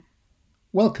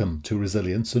Welcome to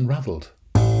Resilience Unravelled.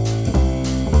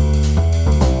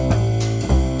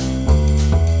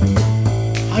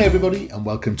 Hi everybody and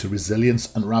welcome to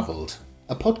Resilience Unravelled,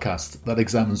 a podcast that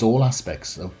examines all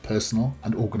aspects of personal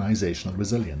and organisational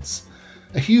resilience.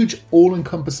 A huge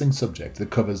all-encompassing subject that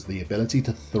covers the ability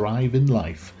to thrive in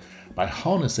life by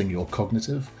harnessing your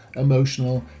cognitive,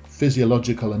 emotional,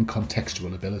 physiological and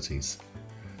contextual abilities.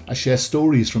 I share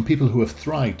stories from people who have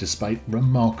thrived despite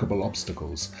remarkable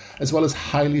obstacles, as well as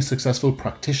highly successful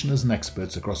practitioners and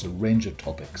experts across a range of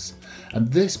topics. And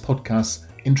this podcast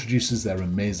introduces their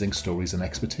amazing stories and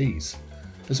expertise,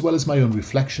 as well as my own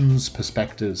reflections,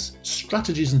 perspectives,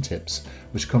 strategies and tips,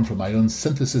 which come from my own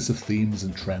synthesis of themes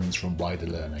and trends from wider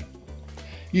learning.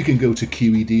 You can go to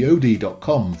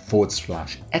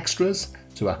qedod.com/extras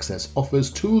to access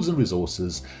offers, tools and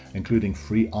resources, including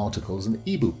free articles and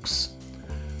ebooks.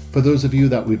 For those of you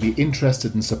that would be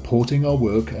interested in supporting our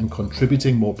work and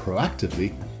contributing more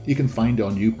proactively, you can find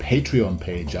our new Patreon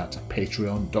page at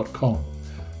patreon.com.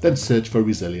 Then search for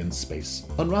Resilience Space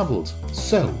Unravelled.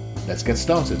 So, let's get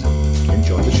started.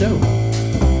 Enjoy the show.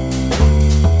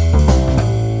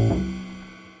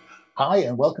 Hi,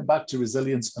 and welcome back to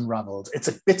Resilience Unravelled. It's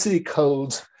a bitterly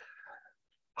cold,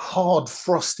 hard,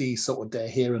 frosty sort of day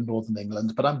here in Northern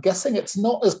England, but I'm guessing it's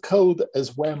not as cold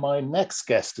as where my next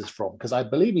guest is from, because I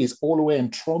believe he's all the way in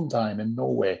Trondheim in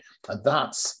Norway, and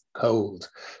that's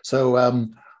cold. So,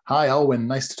 hi, Alwyn,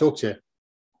 nice to talk to you.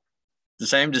 The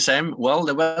same. Well,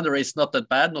 the weather is not that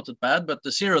bad, but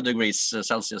the 0 degrees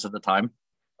Celsius at the time.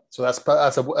 So that's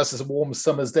a warm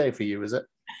summer's day for you, is it?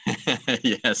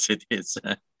 Yes, it is.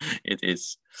 It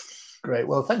is. Great.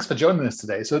 Well, thanks for joining us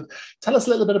today. So tell us a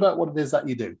little bit about what it is that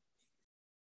you do.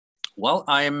 Well,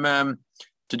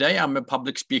 today I'm a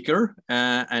public speaker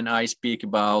and I speak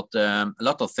about a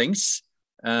lot of things.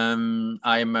 I'm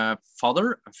a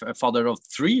father of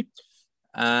 3,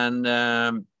 and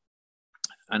I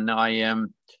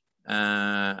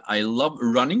love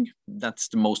running. That's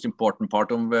the most important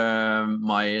part of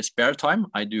my spare time.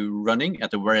 I do running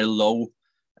at a very low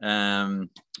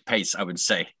pace, I would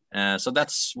say. So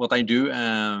that's what I do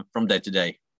from day to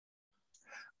day.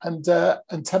 And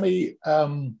tell me a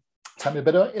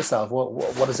bit about yourself.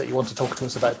 What is it you want to talk to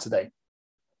us about today?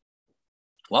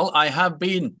 Well, I have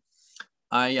been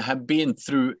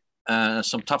through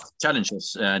some tough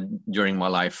challenges during my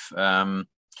life.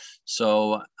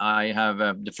 So I have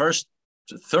the first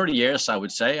 30 years, I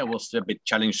would say, was a bit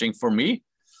challenging for me.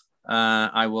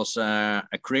 I was a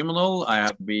criminal. I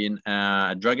have been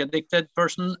a drug addicted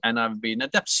person, and I've been a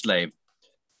debt slave.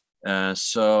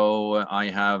 So I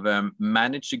have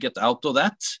managed to get out of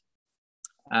that,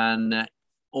 and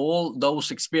all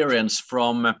those experience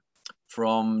from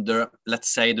the, let's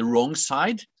say, the wrong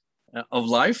side of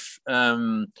life,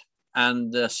 and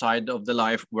the side of the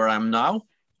life where I'm now.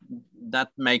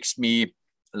 That makes me,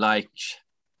 like,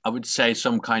 I would say,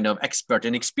 some kind of expert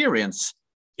in experience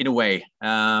in a way,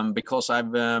 because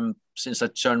I've since I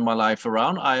turned my life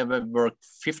around, I have worked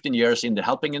 15 years in the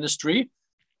helping industry,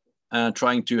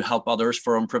 trying to help others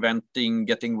from preventing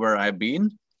getting where I've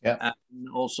been, and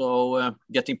also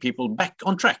getting people back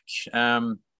on track.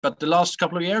 But the last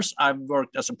couple of years, I've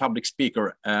worked as a public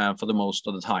speaker for the most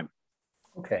of the time.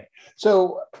 Okay,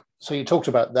 so you talked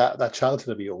about that childhood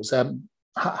of yours.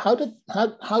 How do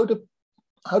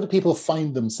people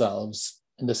find themselves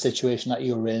in the situation that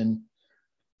you're in?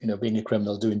 You know, being a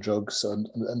criminal, doing drugs, and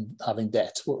having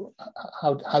debt.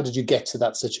 How did you get to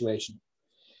that situation?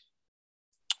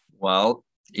 Well,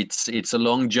 it's a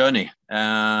long journey.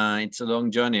 And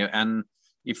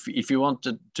if you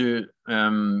wanted to,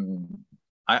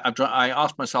 I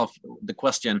asked myself the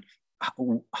question,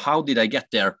 how did I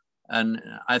get there? And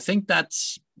I think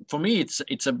that's, for me,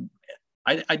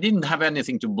 I didn't have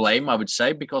anything to blame, I would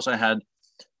say, because I had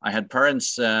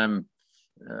parents.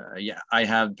 I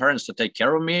have parents to take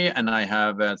care of me, and I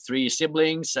have 3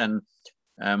 siblings, and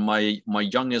my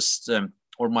youngest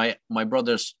or my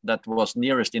brothers that was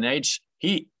nearest in age,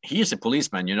 he is a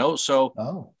policeman, you know. So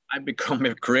I become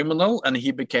a criminal, and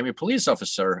he became a police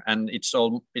officer, and it's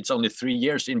only 3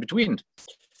 years in between.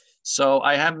 So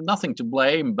I have nothing to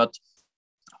blame, but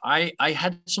I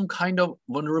had some kind of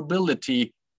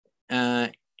vulnerability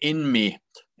in me.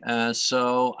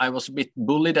 So I was a bit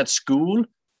bullied at school,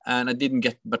 and I didn't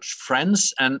get much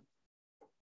friends. And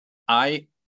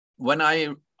when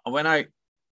I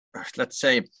let's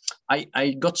say,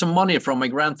 I got some money from my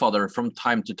grandfather from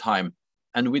time to time,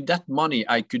 and with that money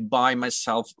I could buy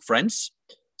myself friends.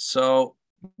 So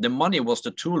the money was the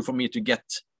tool for me to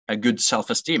get a good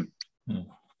self-esteem.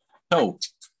 So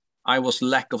I was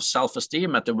lack of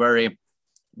self-esteem at a very,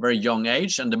 very young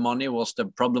age, and the money was the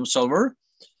problem solver.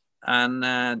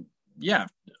 And yeah,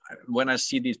 when I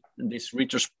see this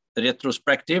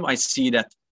retrospective, I see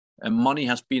that money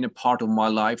has been a part of my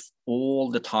life all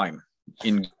the time,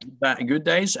 in good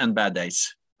days and bad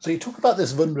days. So you talk about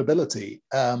this vulnerability.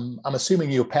 I'm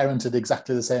assuming you're parented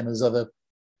exactly the same as other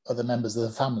members of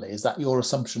the family. Is that your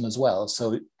assumption as well?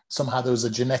 So somehow there was a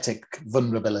genetic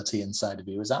vulnerability inside of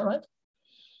you. Is that right?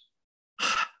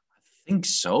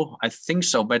 I think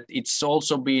so, but it's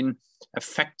also been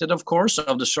affected, of course,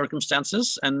 of the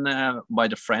circumstances and by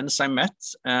the friends I met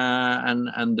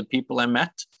and the people I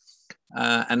met.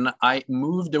 And I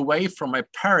moved away from my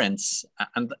parents,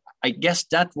 and I guess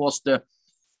that was the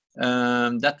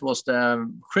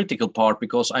critical part,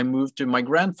 because I moved to my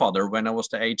grandfather when I was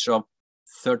the age of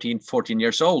 13, 14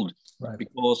 years old, right.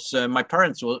 Because my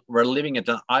parents were living at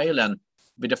an island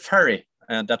with a ferry,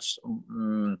 and that's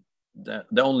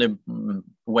the only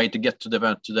way to get to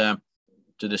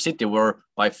the city were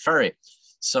by ferry.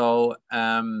 So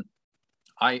I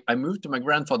moved to my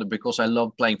grandfather because I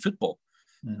loved playing football,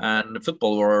 and the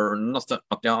football were not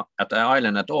at the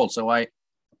island at all. So I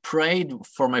prayed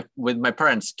with my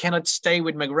parents, can I stay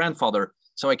with my grandfather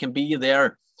so I can be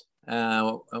there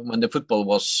when the football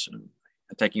was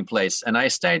taking place? And I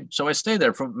stayed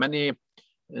there for many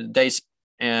days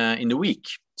in the week.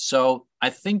 So I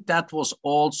think that was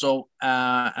also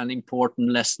an important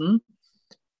lesson,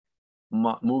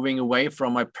 moving away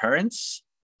from my parents,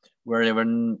 where they were,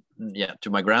 to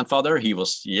my grandfather. He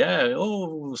was,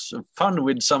 fun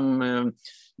with some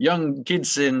young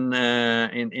kids in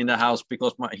the house,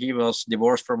 because he was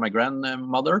divorced from my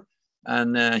grandmother,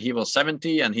 and he was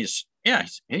 70, and he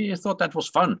thought that was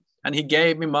fun, and he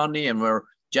gave me money and were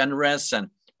generous,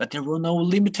 but there were no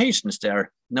limitations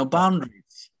there, no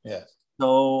boundaries. Yeah.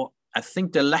 So I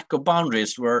think the lack of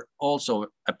boundaries were also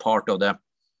a part of the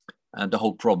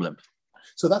whole problem.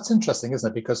 So that's interesting,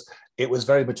 isn't it? Because it was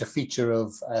very much a feature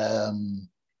of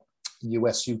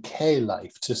US, UK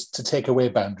life to take away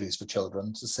boundaries for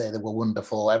children, to say they were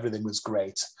wonderful, everything was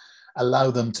great,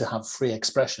 allow them to have free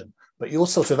expression. But you're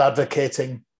sort of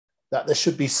advocating that there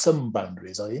should be some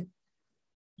boundaries, are you?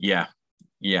 Yeah.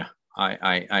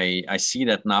 I see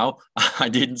that now. I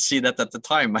didn't see that at the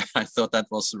time. I thought that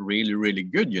was really, really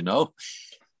good,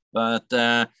 But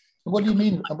what do you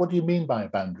mean? And what do you mean by a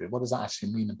boundary? What does that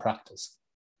actually mean in practice?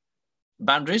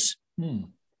 Boundaries?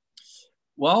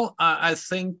 Well, I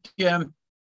think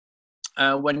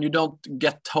when you don't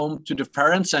get home to the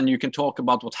parents and you can talk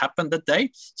about what happened that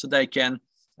day, so they can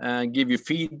give you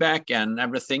feedback and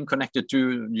everything connected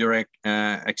to your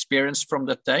experience from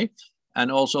that day. And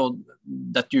also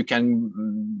that you can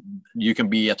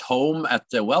be at home at,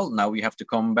 now we have to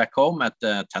come back home at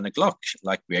 10 o'clock,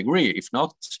 like we agree. If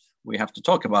not, we have to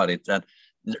talk about it. And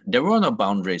there were no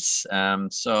boundaries.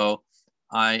 So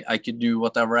I could do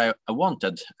whatever I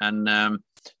wanted. And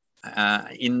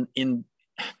in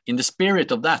the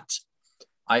spirit of that,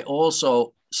 I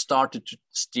also started to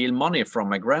steal money from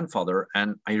my grandfather.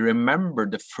 And I remember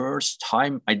the first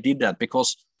time I did that,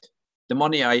 because the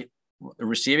money I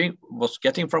was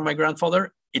getting from my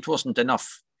grandfather, it wasn't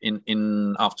enough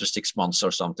in after 6 months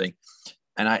or something.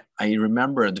 And I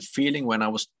remember the feeling when I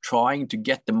was trying to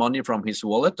get the money from his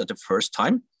wallet at the first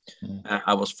time.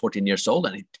 I was 14 years old,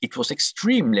 and it was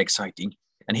extremely exciting.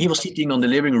 And he was sitting on the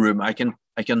living room.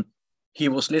 He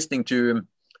was listening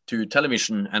to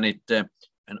television, and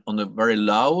and on a very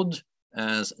loud,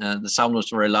 the sound was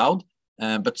very loud,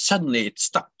 but suddenly it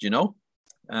stopped,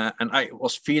 and I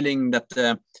was feeling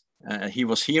that he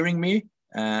was hearing me.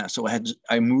 So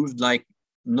I moved like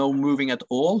no moving at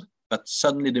all, but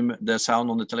suddenly the sound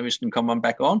on the television come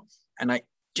back on, and I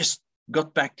just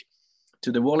got back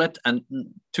to the wallet and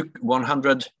took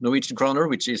 100 Norwegian kroner,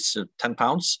 which is 10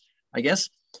 pounds, I guess.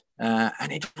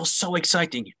 And it was so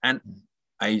exciting. And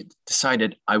I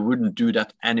decided I wouldn't do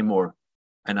that anymore,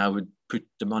 and I would put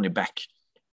the money back.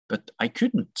 But I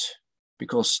couldn't,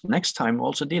 because next time I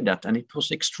also did that, and it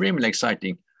was extremely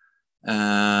exciting.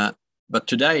 But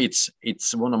today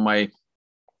it's one of my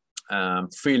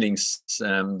feelings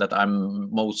that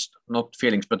I'm most, not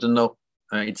feelings, but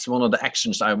it's one of the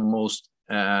actions I'm most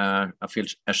I feel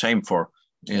ashamed for,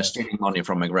 stealing money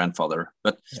from my grandfather.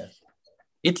 But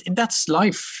that's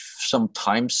life.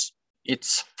 Sometimes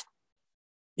it's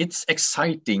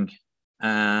exciting.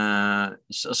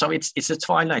 So it's a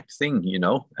twilight thing,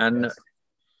 And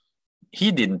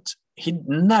he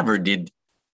never did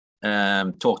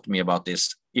talk to me about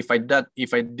this. If I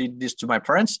did this to my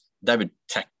parents, they would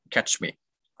catch me.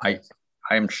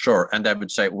 I'm sure, and they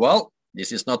would say, "Well,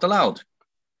 this is not allowed."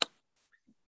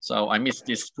 So I missed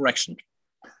this correction.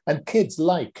 And kids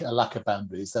like a lack of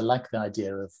boundaries. They like the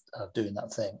idea of doing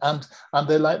that thing. And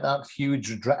they like that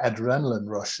huge adrenaline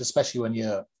rush, especially when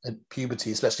you're at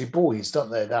puberty, especially boys, don't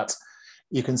they? That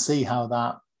you can see how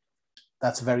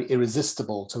that's very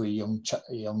irresistible to a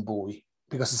young boy,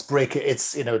 because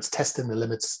it's testing the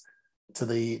limits to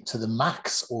the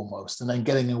max almost, and then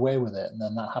getting away with it, and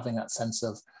then not having that sense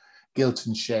of guilt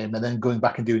and shame, and then going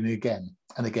back and doing it again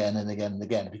and again and again and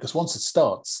again, because once it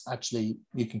starts, actually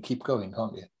you can keep going,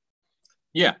 can't you?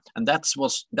 Yeah, and that's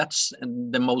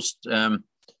the most the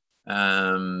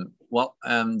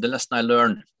lesson I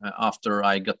learned after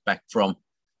I got back from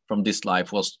this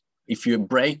life was, if you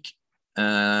break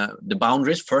the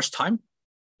boundaries first time,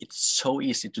 it's so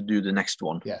easy to do the next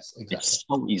one. Yes, exactly. It's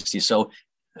so easy. So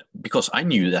because I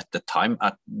knew at the time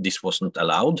this wasn't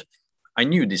allowed, I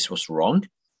knew this was wrong.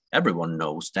 Everyone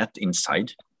knows that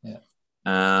inside. Yeah.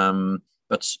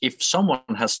 But if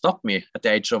someone has stopped me at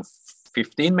the age of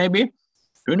 15, maybe,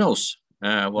 who knows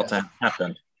what had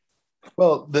happened?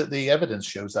 Well, the evidence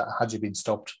shows that had you been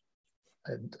stopped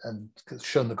and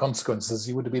shown the consequences,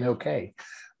 you would have been okay.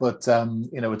 But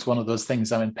it's one of those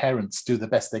things. I mean, parents do the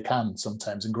best they can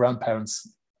sometimes, and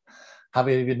grandparents have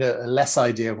even a less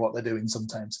idea of what they're doing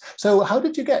sometimes. So how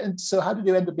did you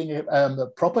end up being a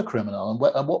proper criminal? And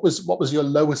what was your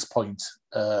lowest point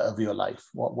of your life?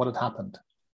 What had happened?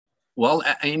 Well,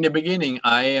 in the beginning,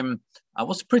 I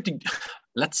was pretty.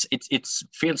 It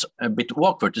feels a bit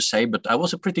awkward to say, but I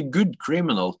was a pretty good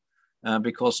criminal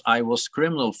because I was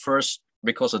criminal first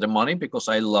because of the money, because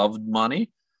I loved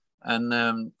money,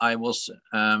 and I was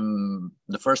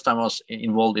the first time I was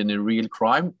involved in a real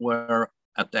crime, where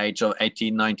at the age of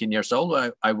 18, 19 years old,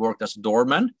 I worked as a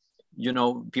doorman,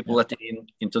 people letting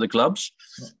into the clubs.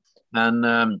 Yeah.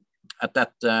 And at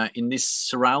that, in these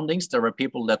surroundings, there were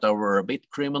people that were a bit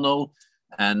criminal.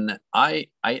 And I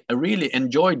really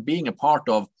enjoyed being a part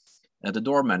of the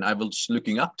doorman. I was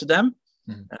looking up to them,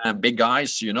 big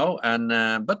guys,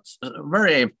 and but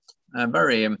very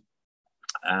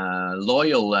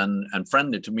loyal and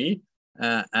friendly to me.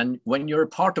 And when you're a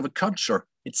part of a culture,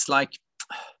 it's like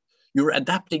you're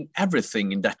adapting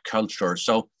everything in that culture.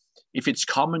 So if it's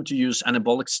common to use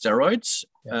anabolic steroids,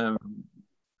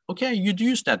 okay, you'd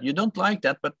use that. You don't like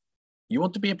that, but you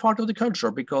want to be a part of the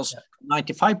culture, because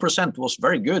 95% was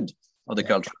very good of the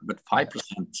culture, but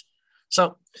 5%.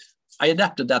 So I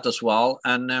adapted that as well.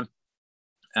 And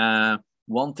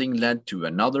one thing led to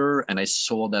another. And I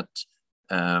saw that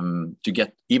to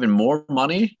get even more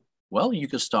money, well, you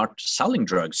could start selling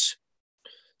drugs.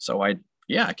 So I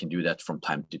can do that from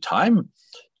time to time.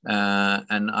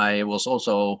 And I was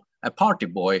also a party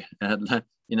boy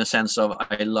in a sense of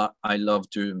I love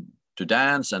to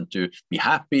dance and to be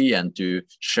happy and to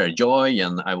share joy.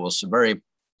 And I was a very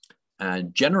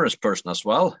generous person as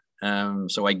well.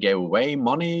 So I gave away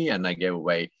money, and I gave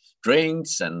away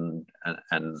drinks and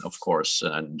of course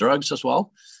drugs as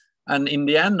well. And in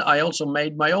the end, I also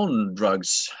made my own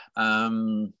drugs.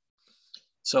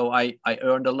 So I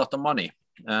earned a lot of money.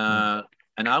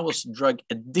 And I was drug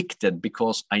addicted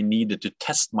because I needed to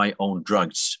test my own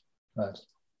drugs. Right.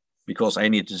 Because I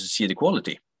needed to see the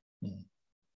quality.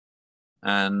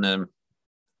 And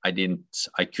I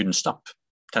couldn't stop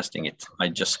testing it.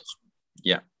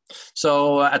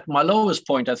 So at my lowest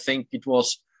point, I think it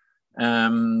was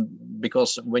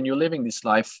because when you're living this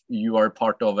life, you are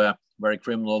part of a very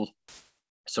criminal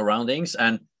surroundings,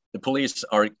 and the police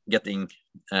are getting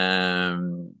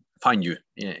find you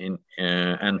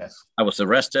and I was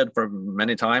arrested for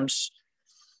many times,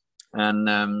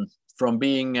 and from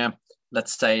being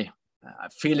let's say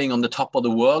feeling on the top of the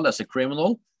world as a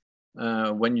criminal,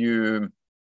 when you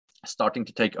starting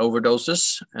to take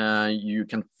overdoses, you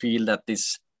can feel that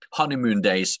these honeymoon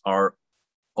days are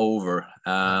over.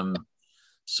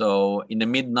 So in the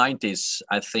mid-90s,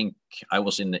 I think I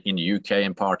was in the UK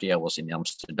and party, I was in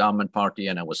Amsterdam and party,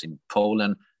 and I was in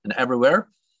Poland and everywhere.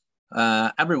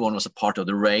 Everyone was a part of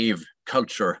the rave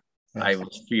culture. Yes. I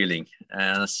was feeling,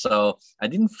 so I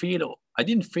didn't feel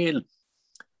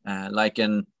like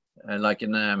a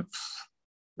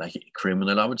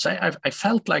criminal, I would say. I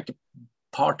felt like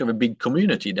part of a big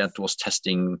community that was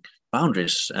testing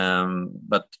boundaries.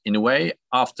 But in a way,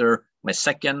 after my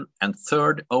second and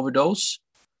third overdose,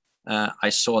 I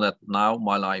saw that now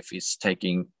my life is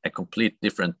taking a complete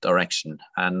different direction.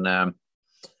 And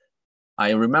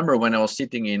I remember when I was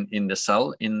sitting in the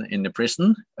cell in the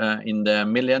prison in the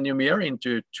millennium year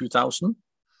into 2000,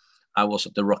 I was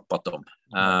at the rock bottom,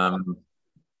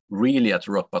 really at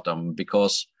rock bottom,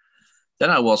 because then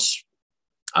I was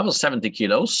 70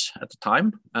 kilos at the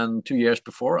time, and 2 years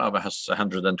before I was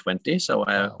 120, so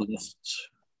I lost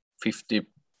 50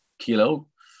 kilo.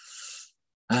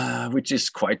 which is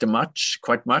quite much.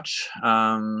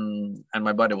 And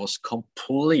my body was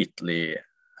completely,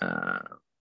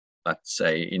 let's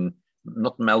say, in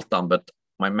not meltdown, but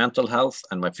my mental health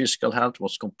and my physical health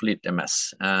was complete a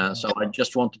mess. So I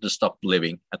just wanted to stop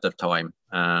living at that time.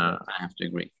 I have to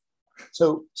agree.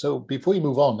 So before you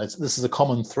move on, this is a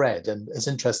common thread, and it's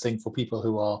interesting for people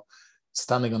who are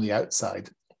standing on the outside.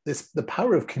 The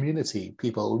power of community,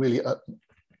 people really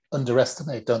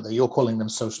underestimate, don't they? You're calling them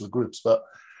social groups, but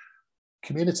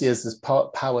community has this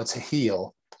power to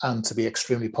heal and to be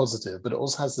extremely positive, but it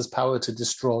also has this power to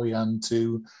destroy and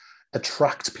to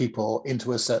attract people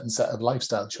into a certain set of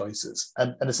lifestyle choices.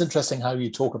 And it's interesting how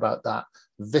you talk about that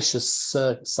vicious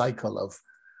cycle of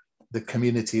the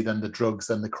community, then the drugs,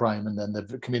 then the crime, and then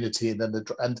the community, and then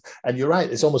and you're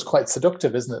right, it's almost quite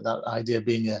seductive, isn't it? That idea of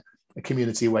being a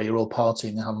community where you're all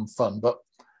partying and having fun, but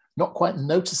not quite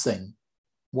noticing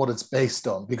what it's based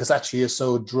on, because actually you're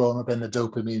so drawn up in the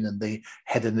dopamine and the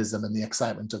hedonism and the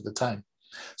excitement of the time.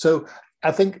 So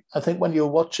I think when you're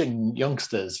watching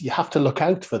youngsters, you have to look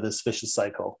out for this vicious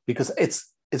cycle, because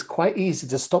it's quite easy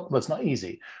to stop. Well, it's not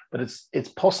easy, but it's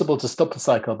possible to stop the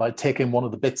cycle by taking one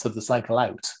of the bits of the cycle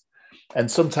out. And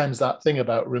sometimes that thing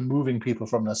about removing people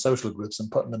from their social groups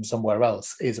and putting them somewhere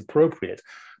else is appropriate,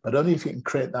 but only if you can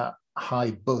create that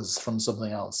high buzz from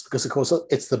something else, because of course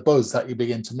it's the buzz that you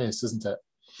begin to miss, isn't it?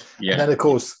 Yeah. And then, of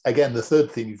course, again, the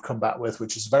third theme you've come back with,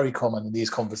 which is very common in these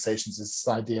conversations, is this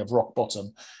idea of rock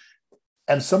bottom.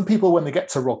 And some people, when they get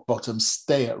to rock bottom,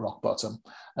 stay at rock bottom.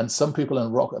 And some people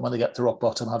when they get to rock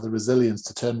bottom, have the resilience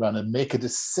to turn around and make a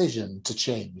decision to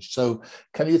change. So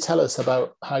can you tell us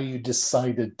about how you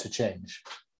decided to change?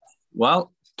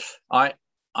 Well, I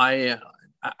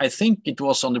think it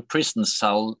was on the prison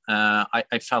cell.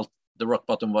 I felt the rock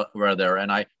bottom were there.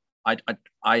 And I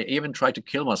even tried to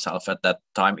kill myself at that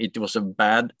time. It was a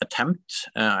bad attempt.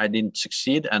 I didn't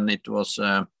succeed. And it was,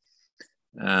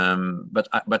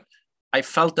 but I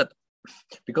felt that,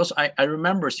 because I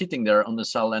remember sitting there on the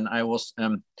cell and I was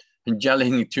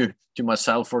yelling to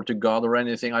myself or to God or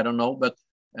anything, I don't know, but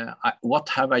what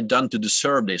have I done to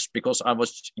deserve this? Because I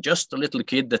was just a little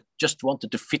kid that just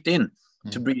wanted to fit in,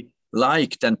 to be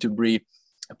liked and to be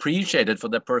appreciated for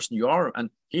the person you are. And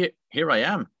here I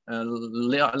am,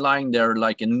 lying there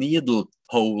like a needle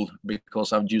hole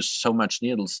because I've used so much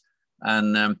needles.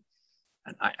 And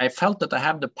I felt that I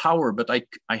have the power, but I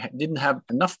didn't have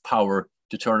enough power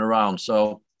to turn around.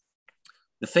 So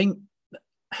the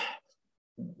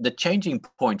changing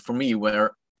point for me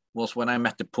was when I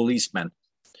met the policeman.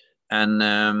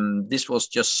 And this was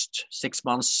just 6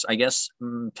 months, I guess,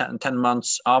 10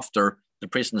 months after the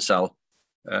prison cell.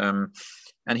 And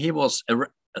he was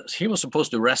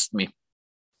supposed to arrest me.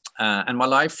 And my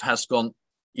life has gone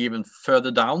even further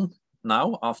down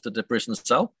now after the prison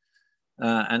cell.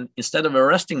 And instead of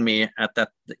arresting me at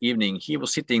that evening, he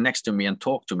was sitting next to me and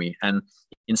talked to me. And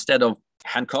instead of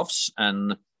handcuffs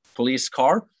and police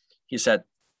car, he said,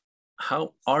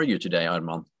 "How are you today,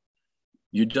 Arman?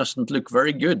 You doesn't look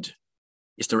very good.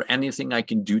 Is there anything I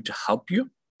can do to help you?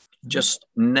 Just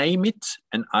name it,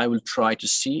 and I will try to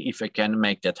see if I can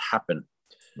make that happen."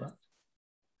 Right.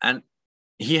 And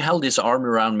he held his arm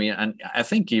around me, and I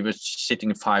think he was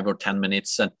sitting 5 or 10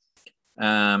 minutes. And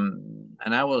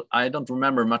I don't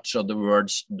remember much of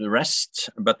the rest,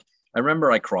 but I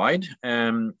remember I cried,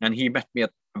 and he met me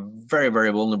at a very,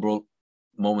 very vulnerable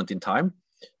moment in time.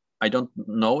 I don't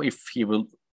know if he will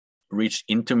reach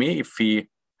into me if he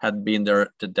had been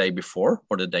there the day before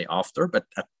or the day after, but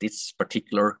at this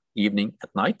particular evening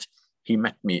at night, he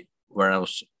met me where I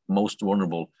was most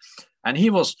vulnerable. And he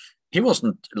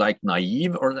wasn't like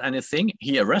naive or anything.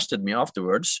 He arrested me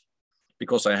afterwards,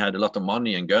 because I had a lot of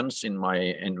money and guns in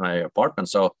my apartment.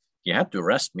 So he had to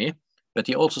arrest me. But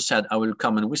he also said, "I will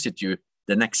come and visit you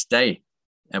the next day,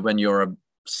 and when you're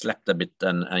slept a bit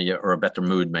and you're a better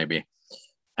mood maybe."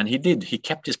 And he did. He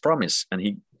kept his promise, and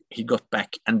he got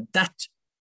back. And that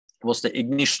was the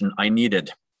ignition I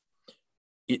needed.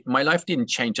 My life didn't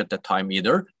change at that time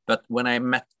either. But when I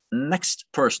met next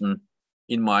person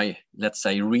in my, let's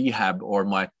say, rehab or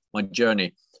my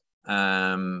journey,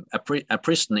 a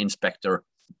prison inspector,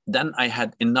 then I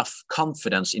had enough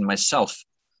confidence in myself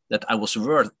that I was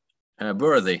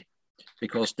worthy,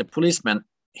 because the policeman,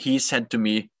 he said to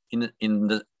me in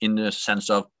the sense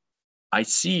of, "I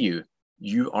see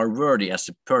you are worthy as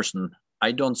a person.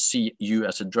 I don't see you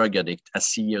as a drug addict. I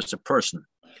see you as a person."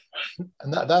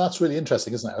 And that's really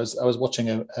interesting, isn't it? I was watching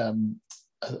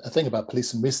a thing about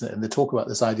policemen recently, and they talk about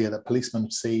this idea that policemen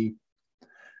see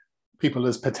people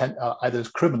as either as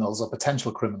criminals or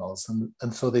potential criminals,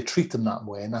 and so they treat them that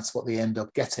way, and that's what they end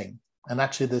up getting. And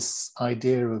actually, this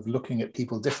idea of looking at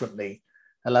people differently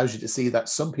allows you to see that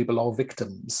some people are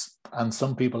victims and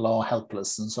some people are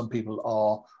helpless and some people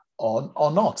are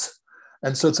not.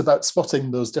 And so it's about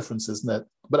spotting those differences, isn't it?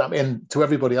 But I mean, to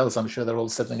everybody else, I'm sure they're all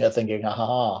sitting there thinking,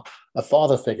 a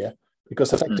father figure,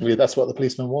 because effectively that's what the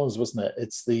policeman was, wasn't it?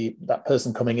 It's that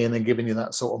person coming in and giving you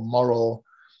that sort of moral,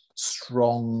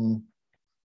 strong,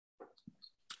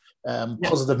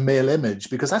 positive male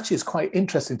image. Because actually, it's quite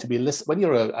interesting to be listening when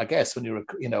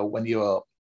you're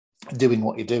doing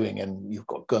what you're doing and you've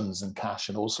got guns and cash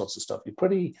and all sorts of stuff. You're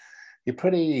pretty, what's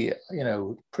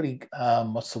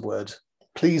the word?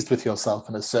 Pleased with yourself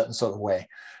in a certain sort of way.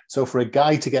 So for a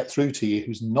guy to get through to you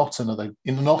who's not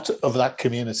of that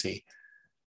community,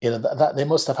 that they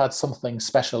must have had something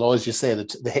special, or as you say,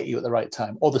 that they hit you at the right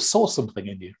time, or they saw something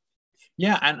in you.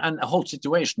 Yeah, and the whole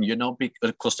situation,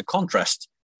 because the contrast,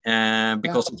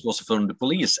 because it was from the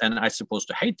police, and I supposed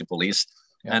to hate the police,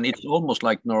 and it's almost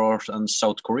like North and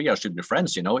South Korea should be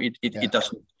friends. It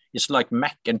doesn't. It's like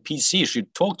Mac and PC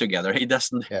should talk together. It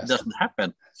doesn't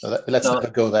happen. So let's never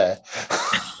go there.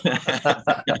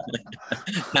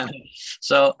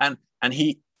 and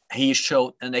he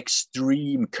showed an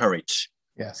extreme courage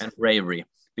and bravery,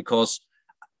 because,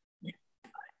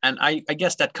 and I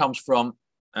guess that comes from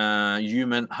how you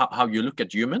look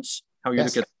at humans, how you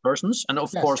look at persons, and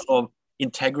of course of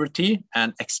integrity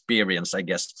and experience, I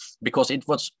guess, because it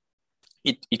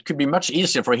could be much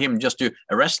easier for him just to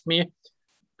arrest me.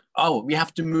 Oh, we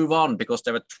have to move on because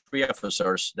there were 3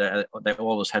 officers. There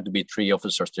always had to be 3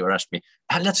 officers to arrest me.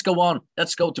 And let's go on.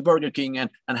 Let's go to Burger King and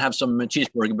have some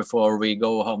cheeseburger before we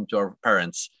go home to our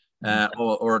parents,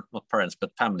 or not parents,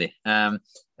 but family.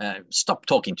 Stop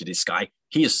talking to this guy.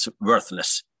 He is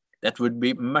worthless. That would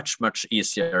be much, much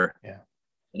easier. Yeah.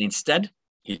 And instead,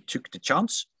 he took the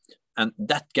chance, and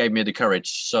that gave me the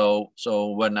courage. So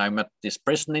when I met this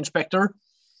prison inspector,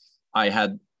 I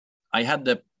had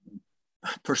the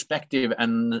perspective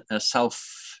and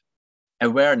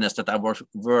self-awareness that I was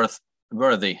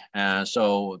worthy.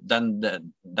 So then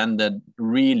the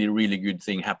really, really good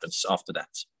thing happens after that.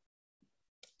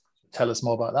 Tell us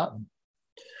more about that.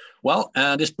 Well,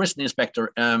 this prison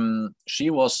inspector, she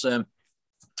was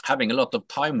having a lot of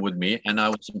time with me, and I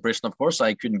was in prison. Of course,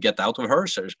 I couldn't get out of her,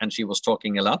 and she was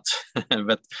talking a lot.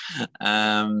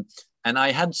 And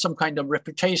I had some kind of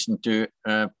reputation to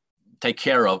take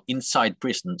care of inside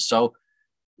prison. So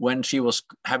when she was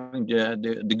having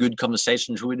the good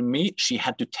conversations with me, she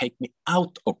had to take me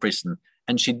out of prison.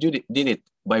 And she did it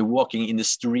by walking in the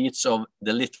streets of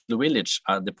the little village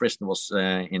the prison was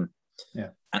in. Yeah.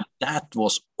 And that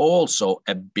was also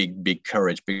a big, big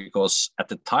courage, because at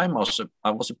the time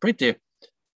I was a pretty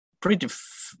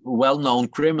well-known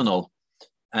criminal.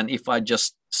 And if I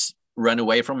just ran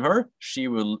away from her, she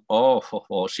will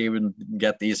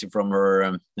get easy from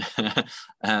her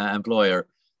employer.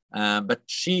 But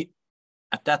she,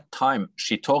 at that time,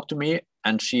 she talked to me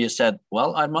and she said,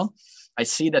 well, Arman, I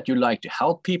see that you like to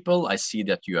help people. I see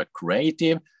that you are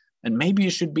creative, and maybe you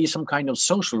should be some kind of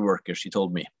social worker, she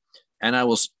told me. And I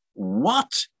was,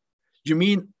 what? You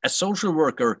mean a social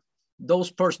worker?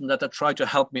 Those persons that have tried to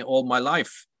help me all my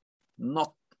life?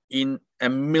 Not in a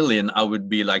million I would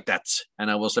be like that.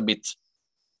 And I was a bit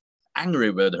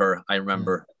angry with her, I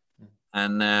remember.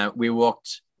 Mm-hmm. And we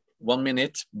walked 1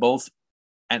 minute, both,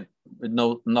 and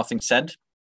with nothing said.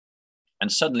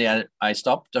 And suddenly I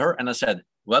stopped her and I said,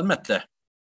 well, Mette,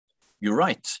 you're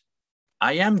right.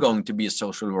 I am going to be a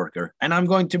social worker, and I'm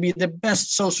going to be the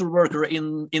best social worker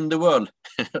in the world.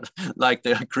 Like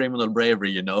the criminal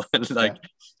bravery, the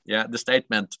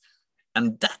statement.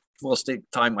 And that was the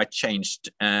time I changed.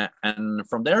 And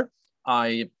from there,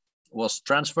 I was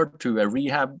transferred to a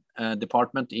rehab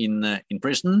department in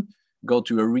prison, go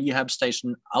to a rehab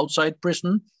station outside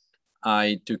prison.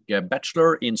 I took a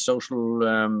bachelor in social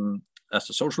as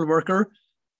a social worker,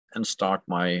 and start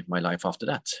my life after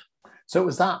that. So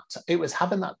it was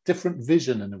having that different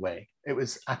vision in a way. It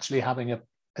was actually having a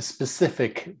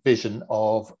specific vision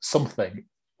of something,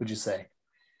 would you say?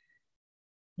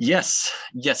 Yes,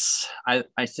 I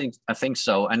think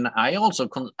so. And I also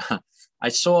I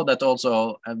saw that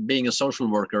also being a social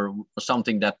worker was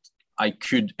something that I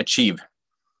could achieve,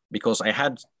 because I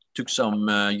had took some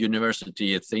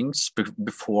university things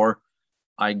before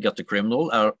I got the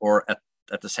criminal, or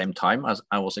at the same time as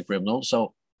I was a criminal.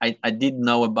 So I did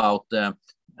know about the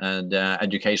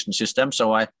education system.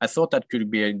 So I thought that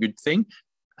could be a good thing.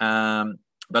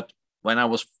 But when I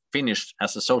was finished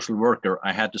as a social worker,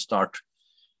 I had to start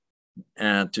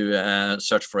to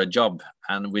search for a job.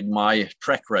 And with my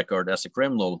track record as a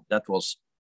criminal, that was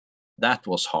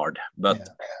hard. But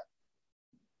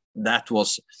that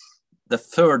was the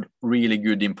third really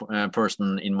good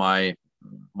person in my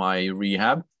my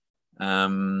rehab,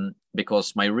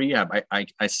 because my rehab,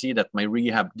 I see that my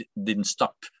rehab didn't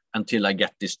stop until I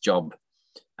get this job.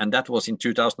 And that was in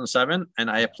 2007. And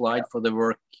I applied for the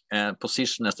work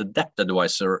position as the debt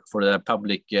advisor for the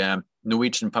public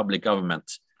Norwegian public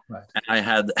government. Right. And I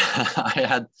had I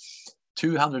had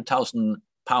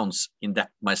 £200,000 in debt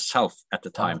myself at the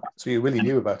time. Oh, so you really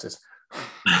knew about it.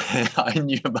 I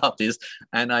knew about this,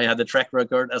 and I had a track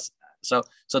record as so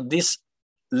this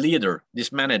leader,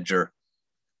 this manager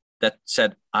that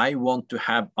said, I want to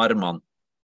have Arman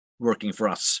working for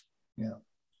us. Yeah.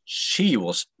 She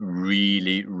was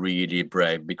really, really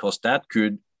brave, because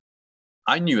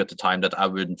I knew at the time that I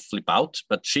wouldn't flip out,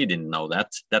 but she didn't know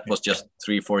that. That was just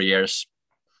 3-4 years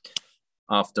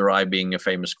after I being a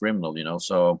famous criminal,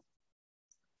 so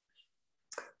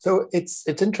it's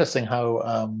interesting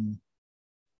how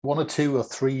one or two or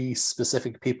three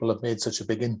specific people have made such a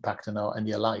big impact in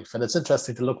your life. And it's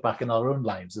interesting to look back in our own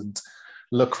lives and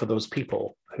look for those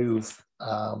people who've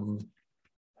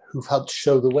helped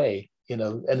show the way,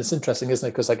 and it's interesting, isn't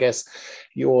it? Because I guess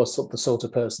you're the sort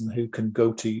of person who can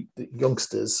go to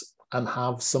youngsters and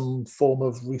have some form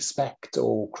of respect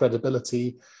or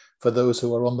credibility for those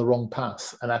who are on the wrong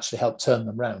path and actually help turn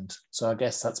them around. So I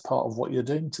guess that's part of what you're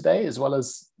doing today, as well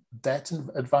as debt and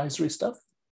advisory stuff.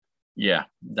 Yeah,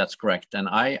 that's correct. And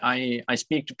I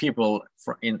speak to people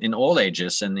in all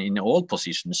ages and in all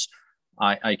positions.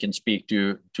 I can speak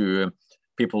to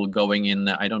people going in,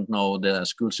 I don't know the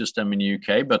school system in the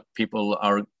UK, but people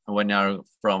when they are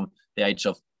from the age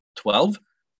of 12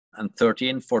 and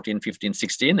 13, 14, 15,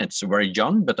 16, it's very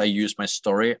young, but I use my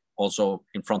story also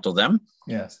in front of them.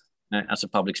 Yes. As a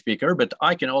public speaker. But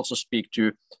I can also speak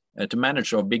to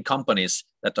manager of big companies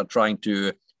that are trying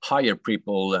to hire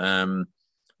people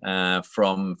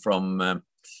from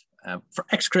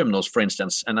ex-criminals, for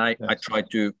instance. And I try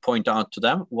to point out to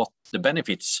them what the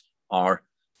benefits are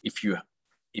if you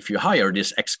hire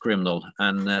this ex-criminal.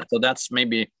 And so that's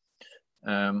maybe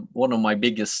one of my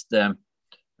biggest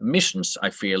missions, I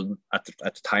feel, at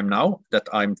the time now, that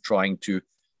I'm trying to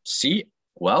see,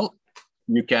 well,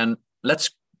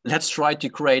 let's try to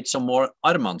create some more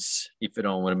Armans, if you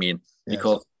know what I mean. Yes.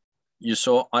 Because you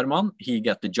saw Arman, he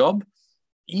got the job,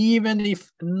 even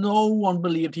if no one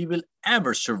believed he will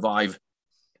ever survive.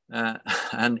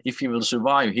 And if he will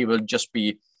survive, he will just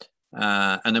be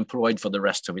unemployed for the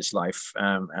rest of his life.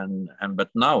 But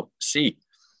now, see,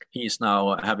 he's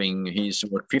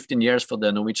worked 15 years for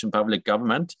the Norwegian public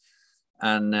government,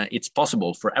 and it's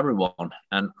possible for everyone.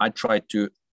 And I try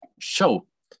to show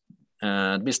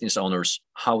business owners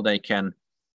how they can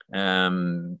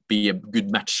be a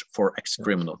good match for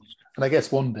ex-criminals. And I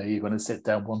guess one day you're going to sit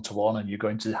down one-to-one and you're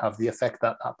going to have the effect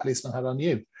that policeman had on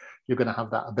you. You're going to have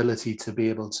that ability to be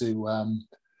able to,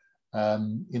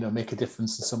 make a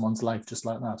difference in someone's life just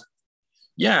like that.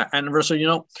 Yeah, and so,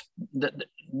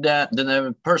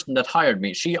 the person that hired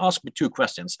me, she asked me 2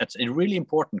 questions. It's really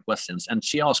important questions. And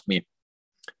she asked me,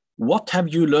 what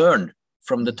have you learned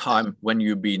from the time when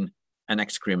you've been an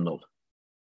ex-criminal?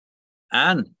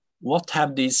 And what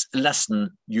have these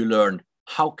lessons you learned?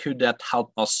 How could that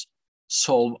help us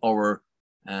solve our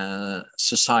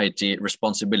society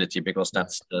responsibility? Because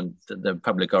that's the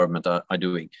public government are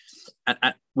doing.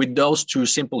 And with those 2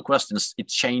 simple questions, it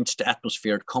changed the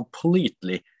atmosphere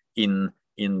completely in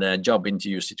the job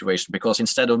interview situation. Because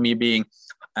instead of me being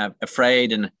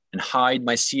afraid and hide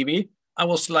my CV, I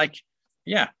was like,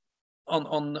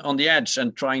 on the edge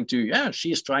and trying to,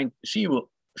 she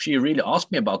really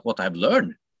asked me about what I've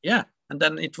learned. Yeah. And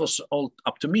then it was all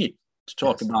up to me to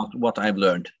talk about what I've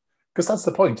learned. Because that's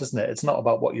the point, isn't it? It's not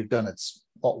about what you've done. It's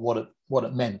what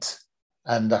it meant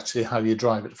and actually how you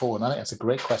drive it forward. And I think that's a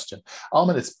great question.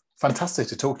 Arman, it's fantastic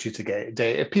to talk to you today.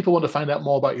 If people want to find out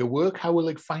more about your work, how will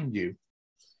they find you?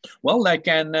 Well, they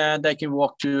can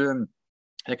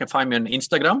find me on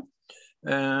Instagram,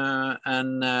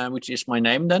 and which is my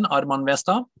name then, Arman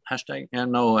Westad,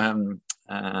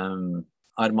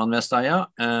 Arman Westad,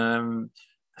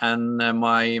 and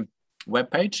my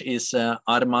webpage is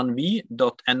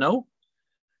armanv.no.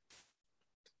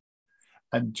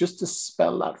 And just to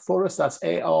spell that for us, that's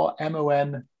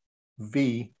ARMONV.no.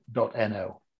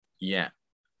 Yeah,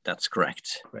 that's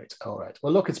correct. Great. All right.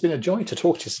 Well, look, it's been a joy to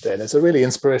talk to you today. And it's a really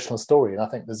inspirational story. And I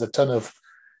think there's a ton of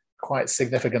quite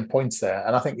significant points there.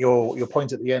 And I think your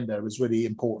point at the end there is really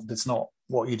important. It's not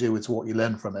what you do, it's what you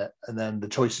learn from it. And then the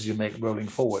choices you make rolling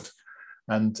forward.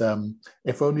 And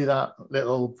if only that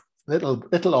little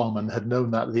Arman had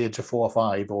known that at the age of 4 or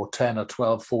 5 or 10 or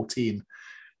 12, 14,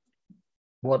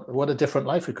 what a different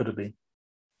life it could have been.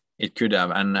 It could have.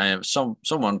 And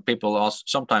sometimes people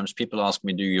ask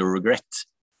me, do you regret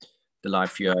the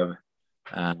life you have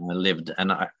lived,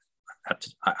 and I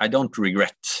don't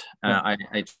regret.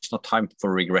 It's not time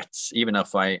for regrets, even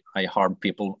if I harm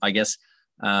people, I guess.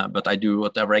 But I do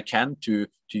whatever I can to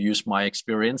use my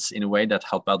experience in a way that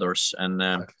help others, and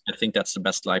I think that's the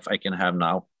best life I can have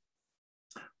now.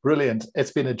 Brilliant.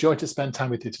 It's been a joy to spend time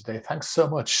with you today. Thanks so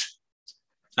much.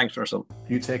 Thanks, Russell.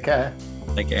 You take care.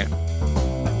 Take care.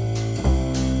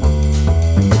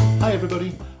 Hi,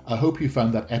 everybody. I hope you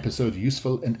found that episode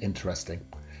useful and interesting.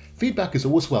 Feedback is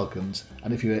always welcomed,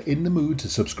 and if you are in the mood to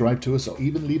subscribe to us or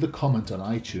even leave a comment on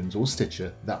iTunes or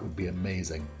Stitcher, that would be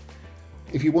amazing.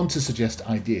 If you want to suggest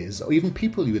ideas or even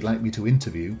people you would like me to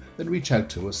interview, then reach out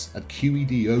to us at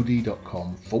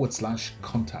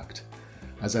qedod.com/contact.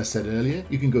 As I said earlier,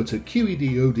 you can go to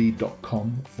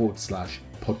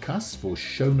qedod.com/podcasts for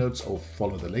show notes or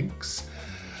follow the links.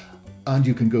 And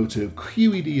you can go to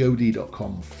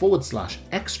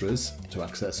qedod.com/extras to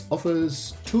access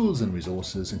offers, tools and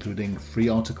resources, including free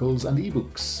articles and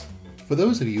ebooks. For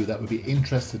those of you that would be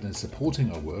interested in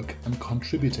supporting our work and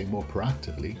contributing more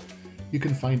proactively, you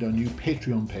can find our new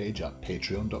Patreon page at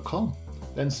patreon.com.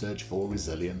 Then search for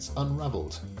Resilience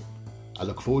Unraveled. I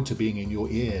look forward to being in your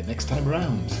ear next time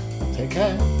around. Take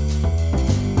care.